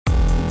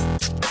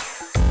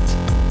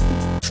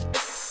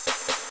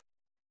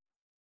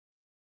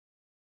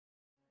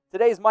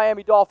Today's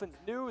Miami Dolphins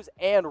news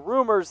and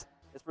rumors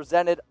is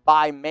presented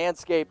by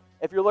Manscaped.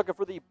 If you're looking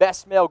for the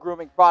best male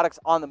grooming products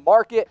on the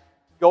market,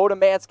 go to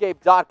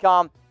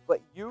manscaped.com,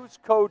 but use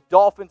code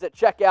Dolphins at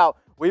checkout.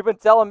 We've been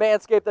telling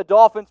Manscaped, the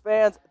Dolphins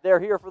fans, they're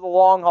here for the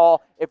long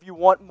haul. If you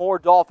want more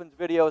Dolphins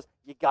videos,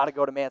 you got to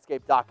go to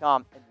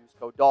manscaped.com and use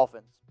code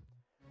Dolphins.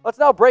 Let's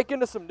now break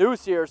into some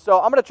news here. So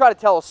I'm going to try to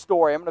tell a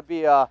story. I'm going to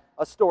be a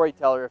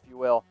storyteller, if you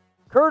will.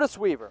 Curtis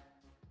Weaver,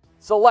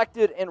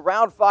 selected in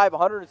round 5,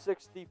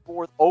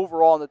 164th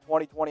overall in the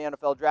 2020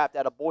 NFL Draft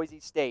out of Boise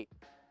State.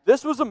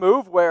 This was a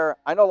move where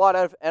I know a lot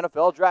of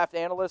NFL draft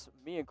analysts,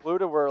 me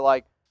included, were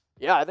like,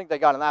 yeah, I think they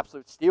got an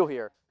absolute steal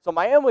here. So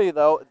Miami,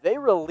 though, they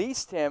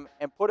released him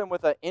and put him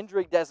with an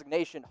injury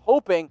designation,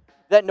 hoping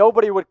that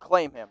nobody would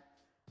claim him.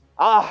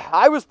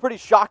 I was pretty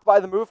shocked by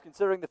the move,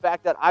 considering the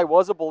fact that I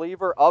was a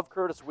believer of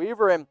Curtis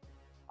Weaver. And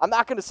I'm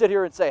not going to sit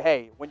here and say,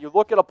 hey, when you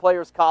look at a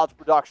player's college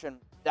production,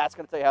 that's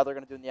going to tell you how they're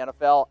going to do in the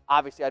NFL.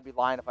 Obviously, I'd be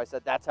lying if I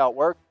said that's how it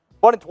worked.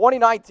 But in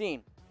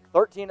 2019,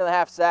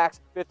 13.5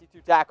 sacks,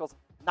 52 tackles,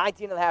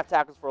 19.5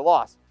 tackles for a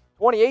loss.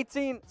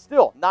 2018,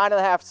 still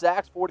 9.5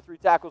 sacks, 43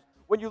 tackles.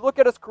 When you look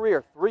at his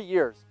career, 3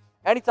 years,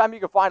 anytime you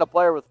can find a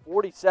player with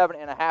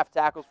 47.5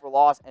 tackles for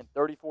loss and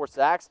 34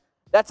 sacks,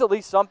 that's at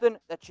least something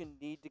that you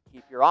need to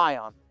keep your eye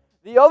on.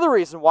 The other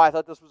reason why I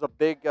thought this was a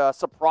big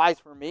surprise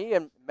for me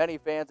and many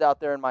fans out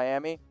there in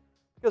Miami,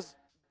 because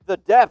the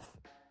depth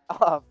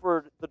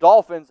for the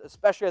Dolphins,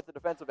 especially at the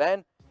defensive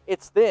end,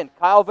 it's thin.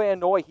 Kyle Van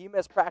Noy, he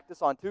missed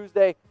practice on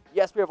Tuesday.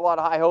 Yes, we have a lot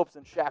of high hopes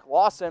in Shaq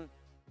Lawson,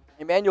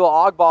 Emmanuel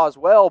Ogbah as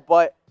well,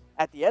 but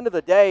at the end of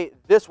the day,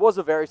 this was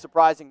a very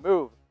surprising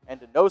move. And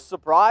to no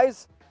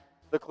surprise,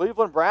 the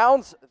Cleveland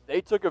Browns,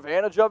 they took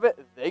advantage of it.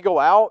 They go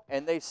out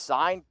and they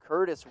sign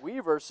Curtis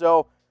Weaver.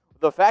 So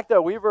the fact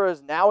that Weaver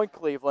is now in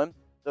Cleveland,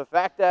 the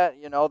fact that,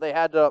 they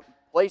had to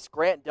place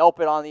Grant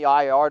Delpit on the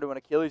IR to an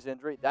Achilles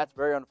injury, that's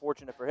very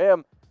unfortunate for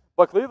him.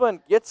 But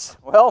Cleveland gets,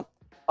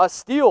 a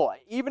steal.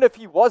 Even if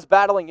he was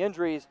battling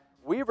injuries,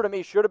 Weaver to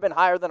me should have been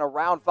higher than a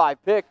round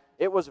 5 pick.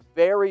 It was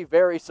very,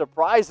 very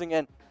surprising.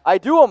 And I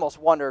do almost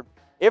wonder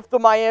if the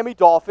Miami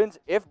Dolphins,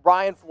 if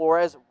Brian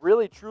Flores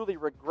really truly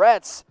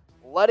regrets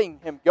letting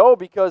him go,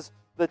 because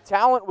the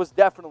talent was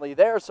definitely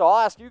there. So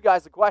I'll ask you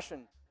guys the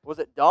question. Was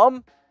it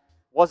dumb?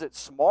 Was it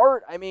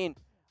smart? I mean,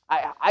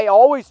 I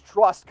always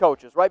trust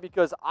coaches, right?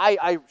 Because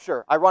I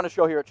run a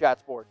show here at Chat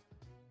Sports.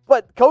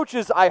 But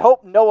coaches, I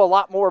hope, know a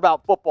lot more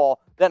about football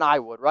than I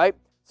would, right?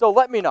 So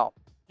let me know.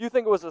 Do you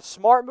think it was a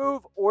smart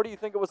move, or do you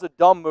think it was a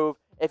dumb move?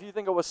 If you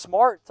think it was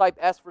smart, type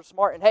S for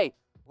smart. And hey,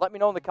 let me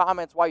know in the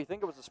comments why you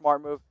think it was a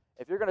smart move.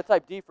 If you're going to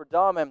type D for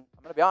dumb, and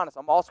I'm going to be honest,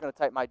 I'm also going to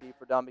type my D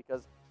for dumb,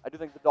 because I do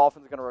think the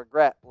Dolphins are going to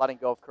regret letting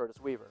go of Curtis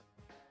Weaver.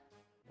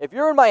 If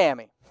you're in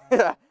Miami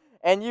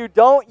and you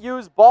don't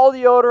use ball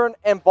deodorant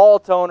and ball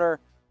toner,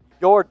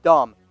 you're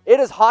dumb. It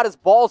is hot as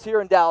balls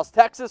here in Dallas,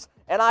 Texas,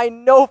 and I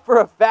know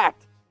for a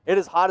fact it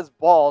is hot as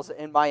balls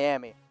in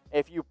Miami.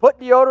 If you put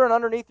deodorant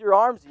underneath your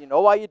arms, you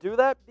know why you do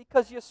that?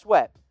 Because you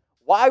sweat.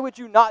 Why would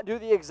you not do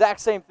the exact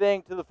same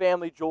thing to the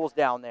family jewels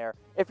down there?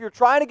 If you're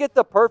trying to get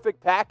the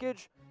perfect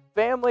package,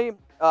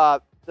 the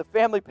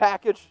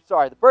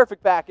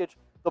perfect package,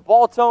 the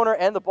ball toner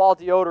and the ball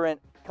deodorant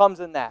comes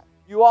in that.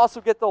 You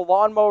also get the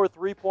Lawnmower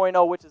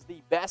 3.0, which is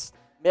the best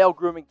male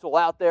grooming tool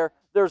out there.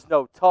 There's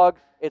no tug.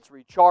 It's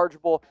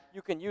rechargeable.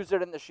 You can use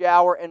it in the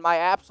shower. And my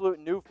absolute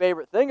new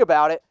favorite thing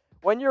about it,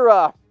 when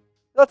you're,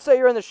 let's say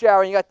you're in the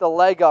shower and you got the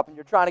leg up and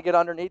you're trying to get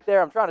underneath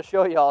there. I'm trying to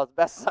show you all as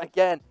best as I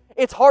can.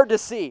 It's hard to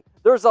see.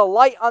 There's a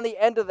light on the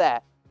end of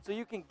that, so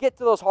you can get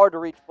to those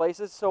hard-to-reach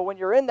places. So when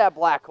you're in that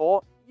black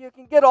hole, you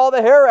can get all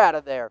the hair out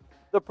of there.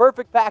 The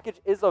perfect package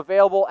is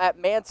available at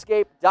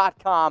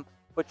manscaped.com,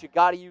 but you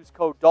got to use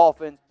code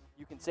Dolphins.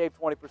 You can save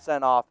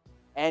 20% off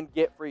and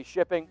get free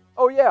shipping.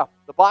 Oh, yeah,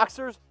 the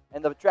boxers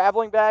and the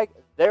traveling bag,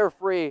 they're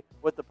free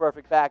with the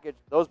perfect package.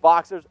 Those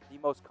boxers, the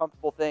most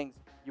comfortable things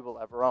you will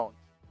ever own.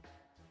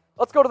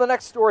 Let's go to the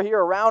next story here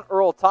around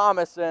Earl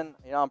Thomas. And,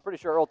 I'm pretty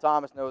sure Earl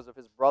Thomas knows if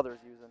his brother's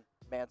using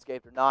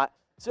Manscaped or not.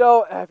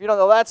 So if you don't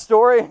know that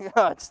story,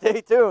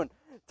 stay tuned.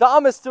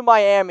 Thomas to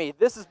Miami.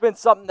 This has been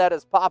something that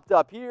has popped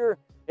up here.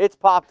 It's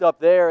popped up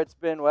there. It's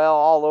been,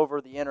 all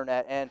over the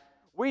internet. And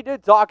we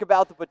did talk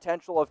about the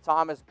potential of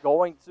Thomas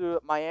going to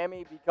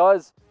Miami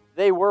because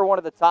they were one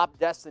of the top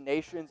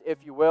destinations, if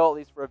you will, at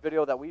least for a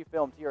video that we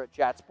filmed here at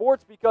Chat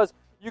Sports, because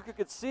you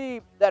could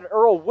see that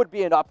Earl would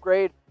be an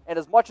upgrade. And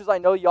as much as I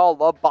know y'all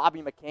love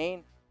Bobby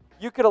McCain,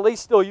 you could at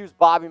least still use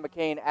Bobby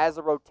McCain as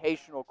a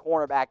rotational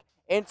cornerback.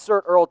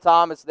 Insert Earl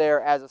Thomas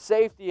there as a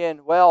safety.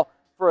 And,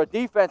 for a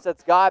defense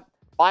that's got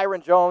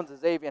Byron Jones and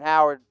Xavien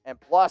Howard, and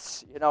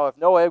plus, if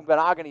Noah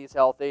Igbenogany is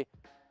healthy,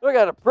 look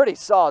at a pretty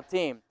solid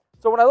team.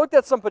 So when I looked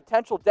at some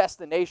potential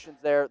destinations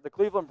there, the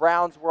Cleveland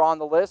Browns were on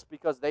the list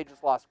because they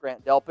just lost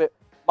Grant Delpit.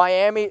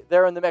 Miami,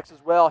 they're in the mix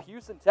as well.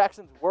 Houston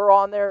Texans were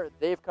on there.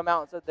 They've come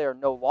out and said they're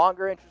no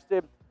longer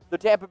interested. The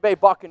Tampa Bay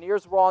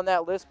Buccaneers were on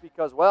that list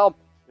because, they're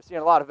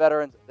seeing a lot of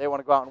veterans. They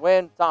want to go out and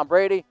win. Tom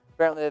Brady,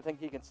 apparently they think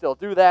he can still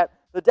do that.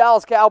 The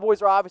Dallas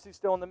Cowboys are obviously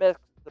still in the mix.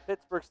 The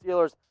Pittsburgh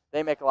Steelers,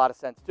 they make a lot of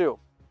sense too.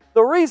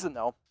 The reason,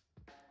 though,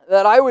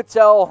 that I would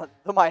tell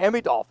the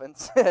Miami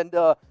Dolphins and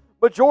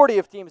majority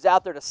of teams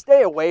out there to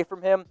stay away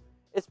from him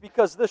is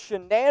because the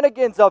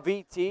shenanigans of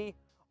ET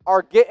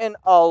are getting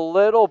a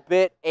little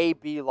bit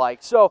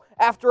AB-like. So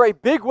after a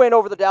big win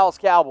over the Dallas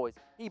Cowboys,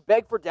 he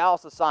begged for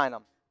Dallas to sign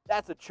him.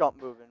 That's a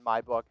chump move in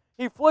my book.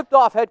 He flipped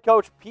off head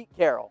coach Pete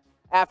Carroll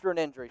after an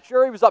injury.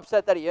 Sure, he was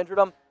upset that he injured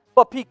him,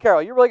 but Pete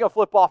Carroll, you're really going to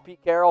flip off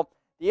Pete Carroll?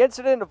 The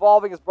incident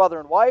involving his brother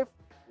and wife,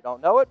 if you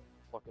don't know it,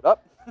 look it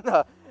up.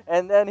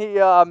 And then he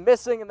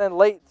missing and then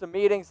late to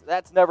meetings,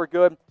 that's never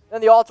good.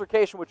 Then the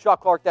altercation with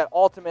Chuck Clark that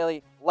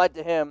ultimately led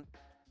to him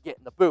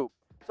getting the boot.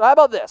 So how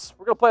about this?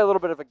 We're going to play a little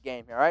bit of a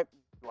game here, all right?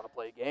 You want to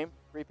play a game?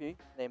 Repeat,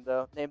 name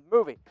the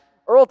movie.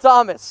 Earl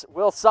Thomas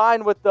will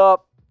sign with the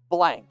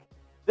blank.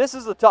 This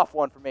is a tough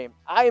one for me.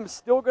 I am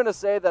still going to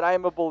say that I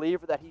am a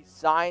believer that he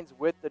signs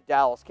with the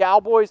Dallas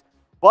Cowboys.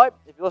 But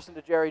if you listen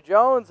to Jerry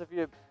Jones, if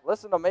you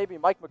listen to maybe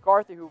Mike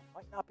McCarthy, who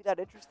might not be that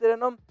interested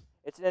in him,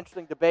 it's an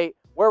interesting debate.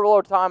 Where will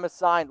Earl Thomas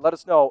sign? Let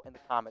us know in the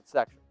comments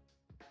section.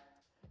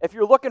 If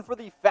you're looking for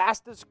the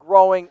fastest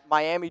growing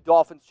Miami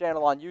Dolphins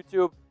channel on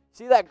YouTube,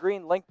 see that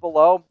green link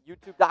below,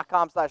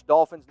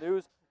 youtube.com/Dolphins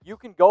News. You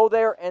can go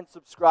there and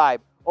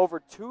subscribe. Over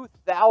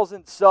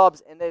 2,000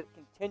 subs, and it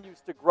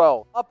continues to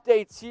grow.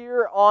 Updates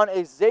here on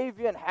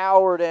Xavien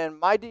Howard, and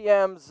my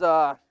DMs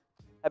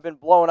have been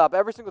blowing up.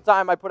 Every single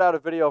time I put out a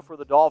video for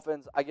the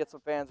Dolphins, I get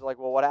some fans who are like,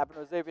 well, what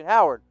happened to Xavien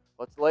Howard?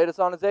 What's the latest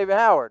on Xavien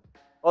Howard?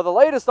 Well, the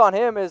latest on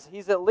him is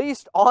he's at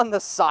least on the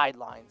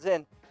sidelines,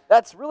 and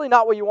that's really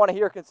not what you want to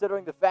hear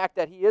considering the fact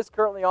that he is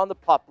currently on the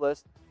PUP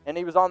list, and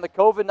he was on the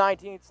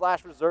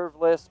COVID-19/reserve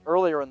list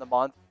earlier in the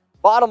month.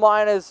 Bottom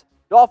line is,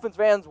 Dolphins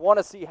fans want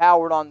to see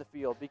Howard on the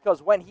field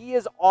because when he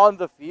is on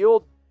the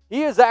field,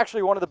 he is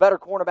actually one of the better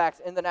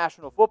cornerbacks in the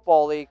National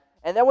Football League.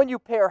 And then when you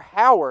pair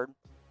Howard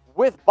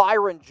with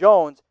Byron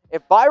Jones,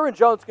 if Byron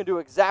Jones can do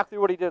exactly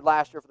what he did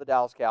last year for the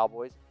Dallas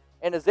Cowboys,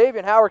 and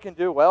Xavien Howard can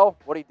do, well,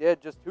 what he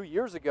did just 2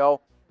 years ago,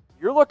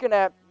 you're looking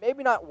at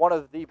maybe not one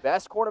of the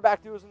best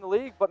cornerback duos in the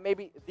league, but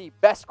maybe the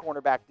best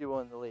cornerback duo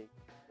in the league.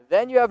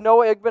 Then you have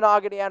Noah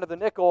Igbenogany out of the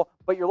nickel,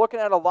 but you're looking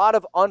at a lot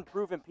of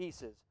unproven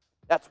pieces.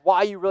 That's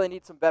why you really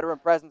need some veteran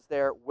presence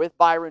there with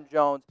Byron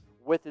Jones,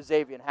 with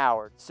Xavien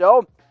Howard.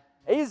 So,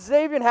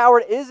 Xavien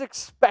Howard is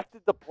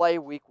expected to play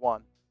week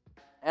 1,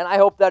 and I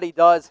hope that he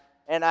does.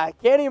 And I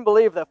can't even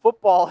believe that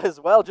football is,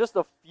 well, just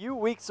a few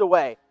weeks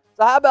away.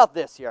 So how about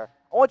this here?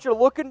 I want you to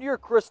look into your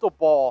crystal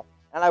ball,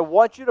 and I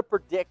want you to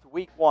predict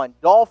week 1.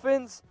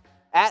 Dolphins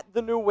at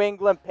the New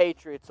England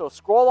Patriots. So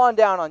scroll on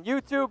down on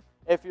YouTube.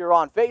 If you're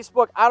on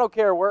Facebook, I don't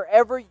care,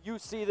 wherever you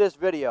see this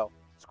video.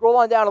 Scroll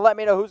on down and let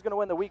me know who's going to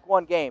win the week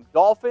 1 game.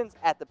 Dolphins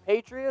at the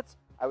Patriots.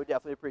 I would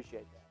definitely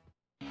appreciate that.